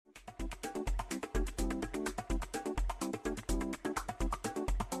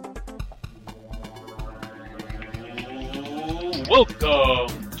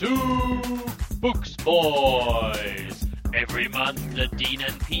Welcome to Books Boys. Every month, the Dean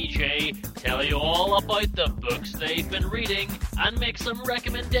and PJ tell you all about the books they've been reading and make some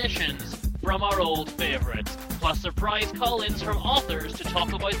recommendations from our old favourites, plus surprise call-ins from authors to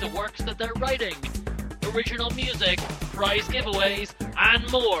talk about the works that they're writing, original music, prize giveaways,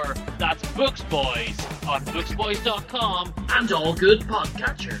 and more. That's Books Boys on booksboys.com and all good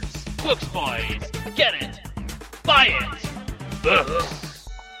podcatchers. Books Boys. Get it. Buy it. Books.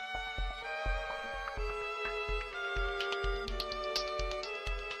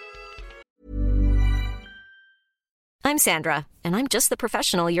 I'm Sandra, and I'm just the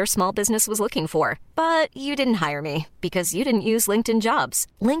professional your small business was looking for. But you didn't hire me because you didn't use LinkedIn Jobs.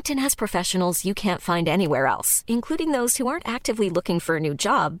 LinkedIn has professionals you can't find anywhere else, including those who aren't actively looking for a new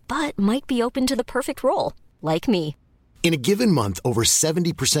job, but might be open to the perfect role, like me. In a given month, over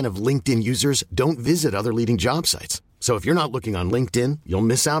 70% of LinkedIn users don't visit other leading job sites. So if you're not looking on LinkedIn, you'll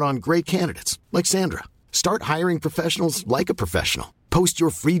miss out on great candidates like Sandra. Start hiring professionals like a professional. Post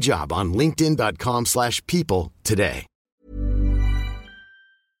your free job on linkedin.com/people today.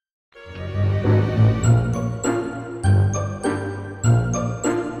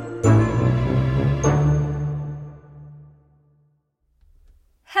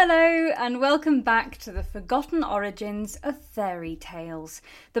 Hello and welcome back to the Forgotten Origins of Fairy Tales,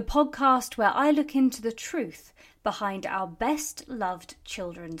 the podcast where I look into the truth behind our best loved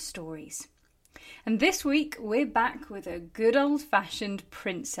children's stories. And this week we're back with a good old-fashioned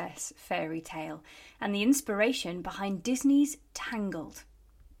princess fairy tale and the inspiration behind Disney's Tangled.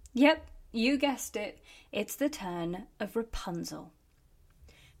 Yep, you guessed it, it's the turn of Rapunzel.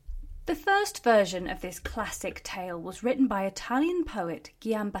 The first version of this classic tale was written by Italian poet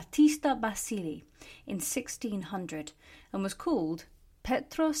Giambattista Basili in 1600 and was called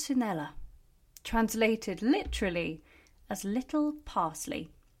Petrosinella, translated literally as Little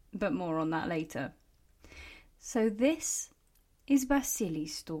Parsley, but more on that later. So this is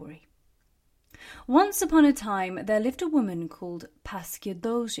Basili's story. Once upon a time there lived a woman called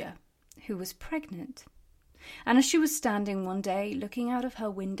Paschiadosia who was pregnant. And as she was standing one day looking out of her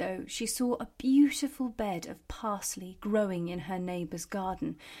window, she saw a beautiful bed of parsley growing in her neighbour's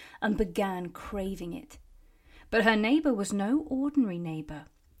garden and began craving it. But her neighbour was no ordinary neighbour,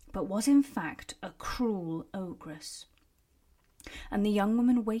 but was in fact a cruel ogress. And the young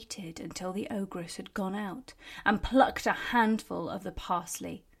woman waited until the ogress had gone out and plucked a handful of the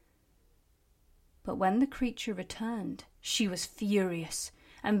parsley. But when the creature returned, she was furious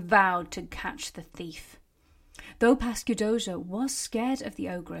and vowed to catch the thief. Though Paschiadosia was scared of the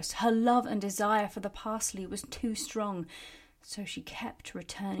ogress, her love and desire for the parsley was too strong, so she kept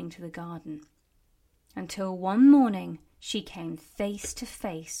returning to the garden. Until one morning she came face to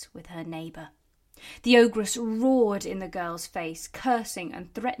face with her neighbour. The ogress roared in the girl's face, cursing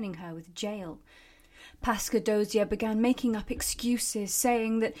and threatening her with jail. Paschiadosia began making up excuses,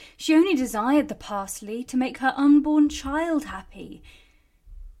 saying that she only desired the parsley to make her unborn child happy.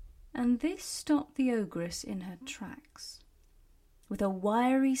 And this stopped the ogress in her tracks. With a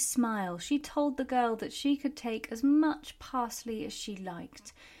wiry smile, she told the girl that she could take as much parsley as she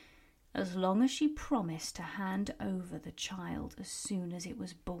liked, as long as she promised to hand over the child as soon as it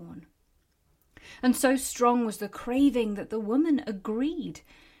was born. And so strong was the craving that the woman agreed.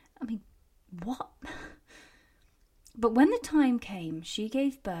 I mean, what? But when the time came, she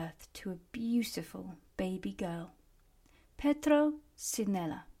gave birth to a beautiful baby girl,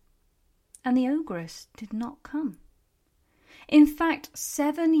 Petrosinella. And the ogress did not come. In fact,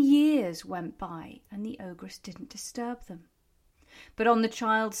 7 years went by and the ogress didn't disturb them. But on the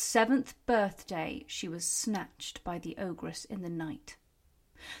child's 7th birthday, she was snatched by the ogress in the night.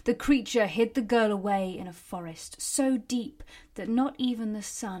 The creature hid the girl away in a forest so deep that not even the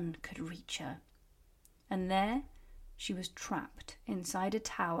sun could reach her. And there she was trapped inside a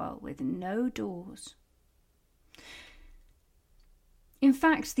tower with no doors. In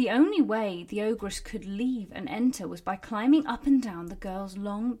fact, the only way the ogress could leave and enter was by climbing up and down the girl's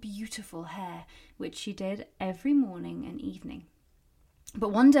long, beautiful hair, which she did every morning and evening.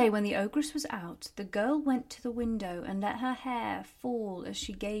 But one day when the ogress was out, the girl went to the window and let her hair fall as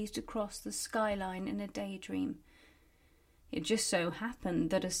she gazed across the skyline in a daydream. It just so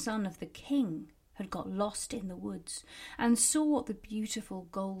happened that a son of the king had got lost in the woods and saw the beautiful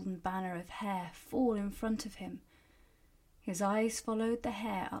golden banner of hair fall in front of him. His eyes followed the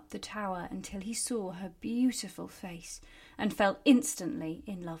hair up the tower until he saw her beautiful face and fell instantly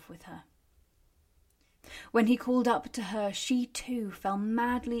in love with her. When he called up to her, she too fell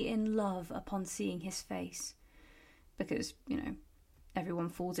madly in love upon seeing his face. Because, everyone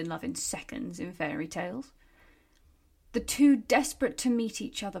falls in love in seconds in fairy tales. The two, desperate to meet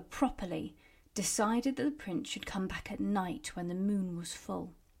each other properly, decided that the prince should come back at night when the moon was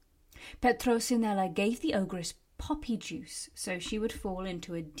full. Petronella gave the ogress poppy juice so she would fall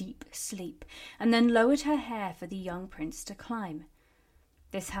into a deep sleep, and then lowered her hair for the young prince to climb.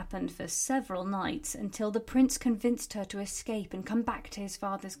 This happened for several nights until the prince convinced her to escape and come back to his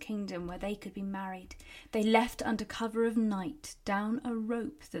father's kingdom where they could be married. They left under cover of night down a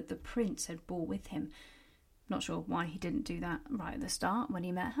rope that the prince had brought with him. Not sure why he didn't do that right at the start when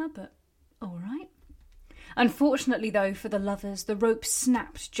he met her, but all right. Unfortunately, though, for the lovers, the rope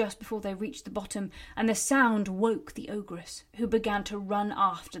snapped just before they reached the bottom, and the sound woke the ogress, who began to run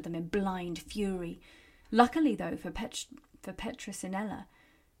after them in blind fury. Luckily, though, for Petronella,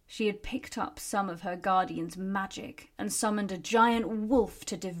 she had picked up some of her guardian's magic and summoned a giant wolf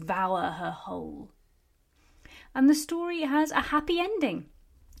to devour her whole. And the story has a happy ending,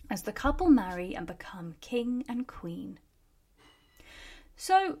 as the couple marry and become king and queen.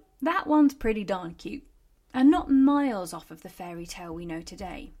 So that one's pretty darn cute, and not miles off of the fairy tale we know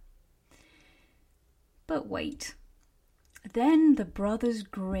today. But wait, then the Brothers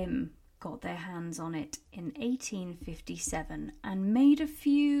Grimm got their hands on it in 1857 and made a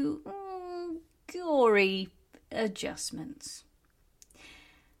few gory adjustments.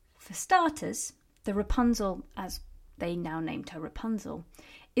 For starters, the Rapunzel, as they now named her Rapunzel,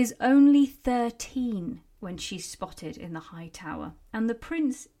 is only 13 when she's spotted in the high tower, and the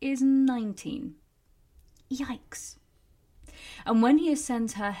prince is 19. Yikes. And when he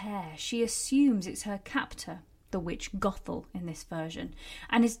ascends her hair, she assumes it's her captor, the witch Gothel in this version,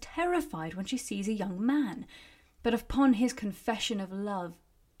 and is terrified when she sees a young man, but upon his confession of love,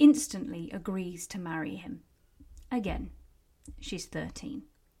 instantly agrees to marry him. Again, she's 13.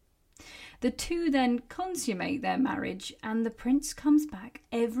 The two then consummate their marriage, and the prince comes back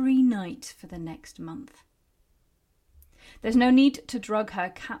every night for the next month. There's no need to drug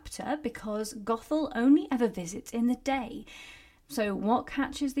her captor because Gothel only ever visits in the day. So what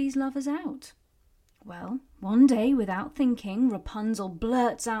catches these lovers out? Well, one day, without thinking, Rapunzel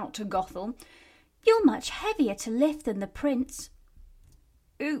blurts out to Gothel, "You're much heavier to lift than the prince."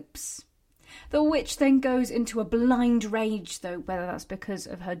 Oops. The witch then goes into a blind rage, though whether that's because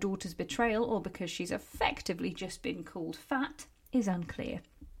of her daughter's betrayal or because she's effectively just been called fat is unclear.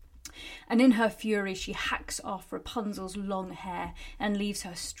 And in her fury she hacks off Rapunzel's long hair and leaves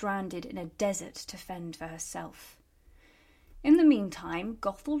her stranded in a desert to fend for herself. In the meantime,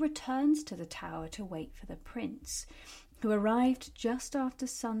 Gothel returns to the tower to wait for the prince, who arrived just after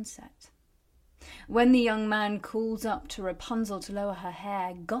sunset. When the young man calls up to Rapunzel to lower her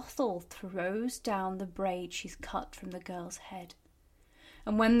hair, Gothel throws down the braid she's cut from the girl's head.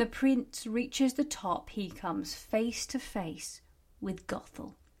 And when the prince reaches the top, he comes face to face with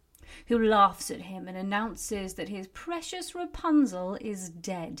Gothel, who laughs at him and announces that his precious Rapunzel is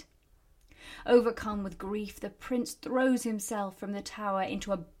dead. Overcome with grief, the prince throws himself from the tower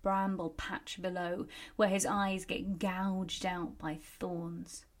into a bramble patch below, where his eyes get gouged out by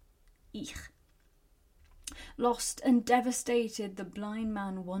thorns. Eek. Lost and devastated, the blind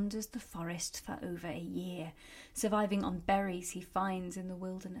man wanders the forest for over a year, surviving on berries he finds in the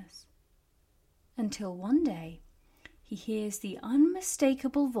wilderness. Until one day, he hears the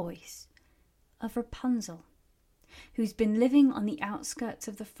unmistakable voice of Rapunzel, who's been living on the outskirts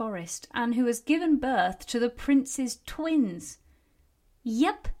of the forest and who has given birth to the prince's twins.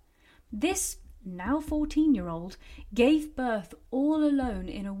 Yep, this now 14-year-old gave birth all alone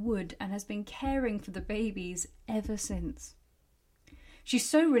in a wood and has been caring for the babies ever since. She's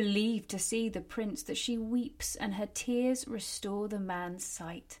so relieved to see the prince that she weeps, and her tears restore the man's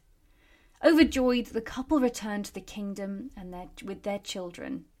sight. Overjoyed, the couple return to the kingdom and with their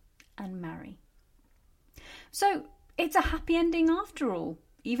children and marry. So it's a happy ending after all,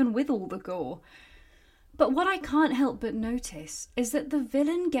 even with all the gore. But what I can't help but notice is that the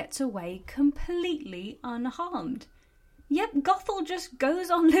villain gets away completely unharmed. Yep, Gothel just goes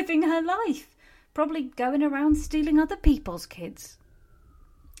on living her life, probably going around stealing other people's kids.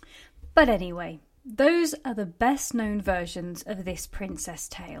 But anyway, those are the best known versions of this princess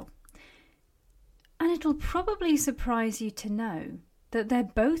tale. And it'll probably surprise you to know that they're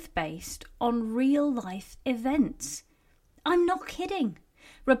both based on real-life events. I'm not kidding.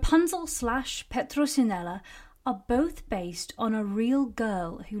 Rapunzel / Petronella are both based on a real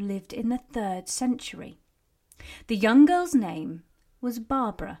girl who lived in the 3rd century. The young girl's name was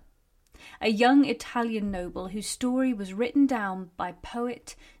Barbara, a young Italian noble whose story was written down by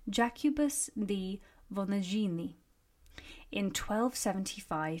poet Jacobus di Voragine in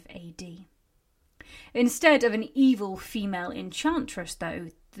 1275 AD. Instead of an evil female enchantress, though,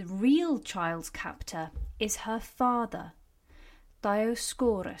 the real child's captor is her father,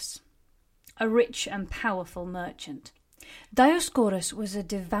 Dioscorus, a rich and powerful merchant. Dioscorus was a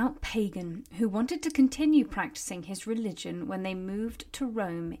devout pagan who wanted to continue practicing his religion when they moved to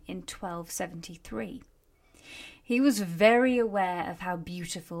Rome in 1273. He was very aware of how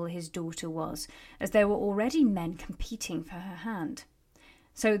beautiful his daughter was, as there were already men competing for her hand.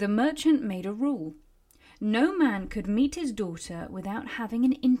 So the merchant made a rule. No man could meet his daughter without having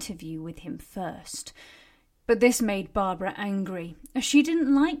an interview with him first. But this made Barbara angry, as she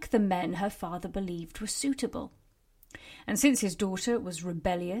didn't like the men her father believed were suitable. And since his daughter was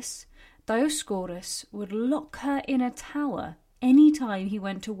rebellious, Dioscorus would lock her in a tower any time he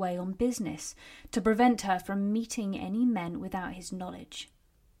went away on business to prevent her from meeting any men without his knowledge.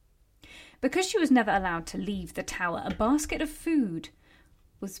 Because she was never allowed to leave the tower, a basket of food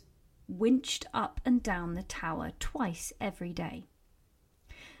was winched up and down the tower twice every day.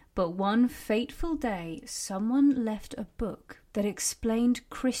 But one fateful day, someone left a book that explained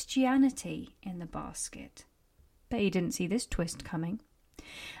Christianity in the basket. Bet you didn't see this twist coming.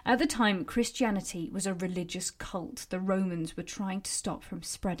 At the time, Christianity was a religious cult the Romans were trying to stop from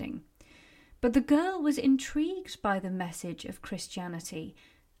spreading. But the girl was intrigued by the message of Christianity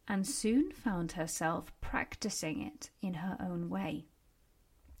and soon found herself practicing it in her own way.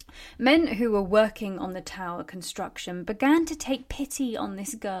 Men who were working on the tower construction began to take pity on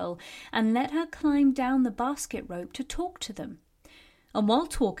this girl and let her climb down the basket rope to talk to them. And while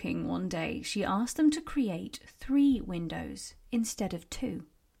talking one day, she asked them to create 3 windows instead of 2,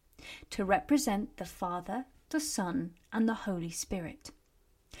 to represent the Father, the Son, and the Holy Spirit.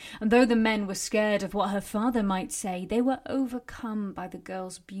 And though the men were scared of what her father might say, they were overcome by the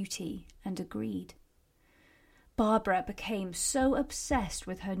girl's beauty and agreed. Barbara became so obsessed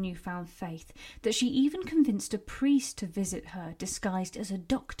with her newfound faith that she even convinced a priest to visit her disguised as a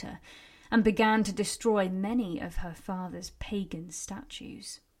doctor and began to destroy many of her father's pagan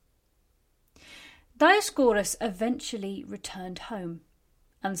statues. Dioscorus eventually returned home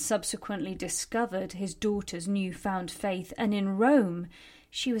and subsequently discovered his daughter's newfound faith, and in Rome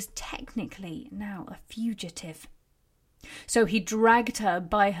she was technically now a fugitive. So he dragged her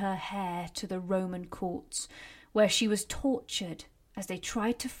by her hair to the Roman courts, where she was tortured as they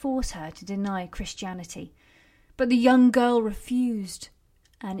tried to force her to deny Christianity. But the young girl refused,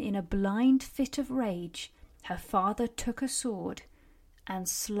 and in a blind fit of rage, her father took a sword and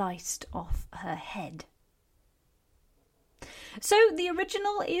sliced off her head. So the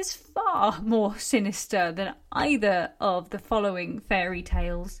original is far more sinister than either of the following fairy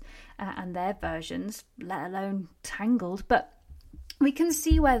tales and their versions, let alone Tangled, but we can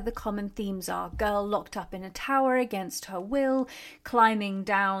see where the common themes are. Girl locked up in a tower against her will, climbing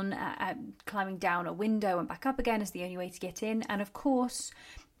down a window and back up again is the only way to get in, and of course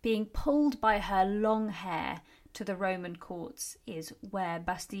being pulled by her long hair to the Roman courts is where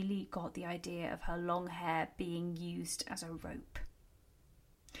Bastille got the idea of her long hair being used as a rope.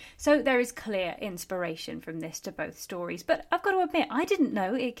 So there is clear inspiration from this to both stories, but I've got to admit, I didn't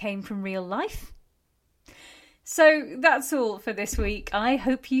know it came from real life. So that's all for this week. I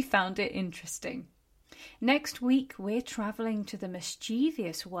hope you found it interesting. Next week, we're travelling to the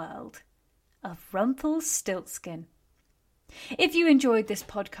mischievous world of Rumpelstiltskin. If you enjoyed this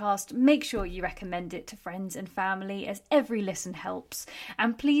podcast, make sure you recommend it to friends and family, as every listen helps.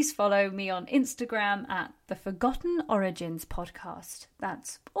 And please follow me on Instagram at The Forgotten Origins Podcast.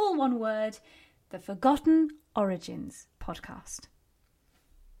 That's all one word, The Forgotten Origins Podcast.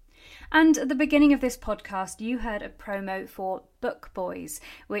 And at the beginning of this podcast, you heard a promo for Book Boys,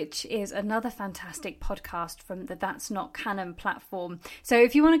 which is another fantastic podcast from the That's Not Canon platform. So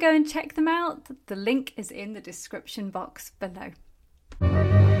if you want to go and check them out, the link is in the description box below.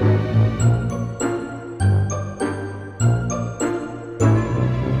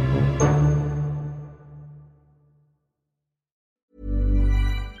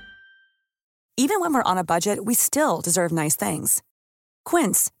 Even when we're on a budget, we still deserve nice things.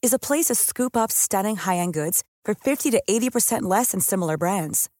 Quince is a place to scoop up stunning high-end goods for 50 to 80% less than similar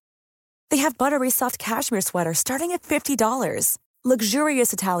brands. They have buttery soft cashmere sweaters starting at $50,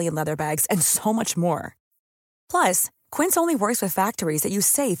 luxurious Italian leather bags, and so much more. Plus, Quince only works with factories that use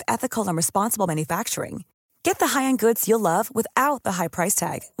safe, ethical, and responsible manufacturing. Get the high-end goods you'll love without the high price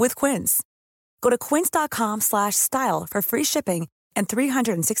tag with Quince. Go to quince.com/style for free shipping and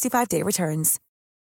 365-day returns.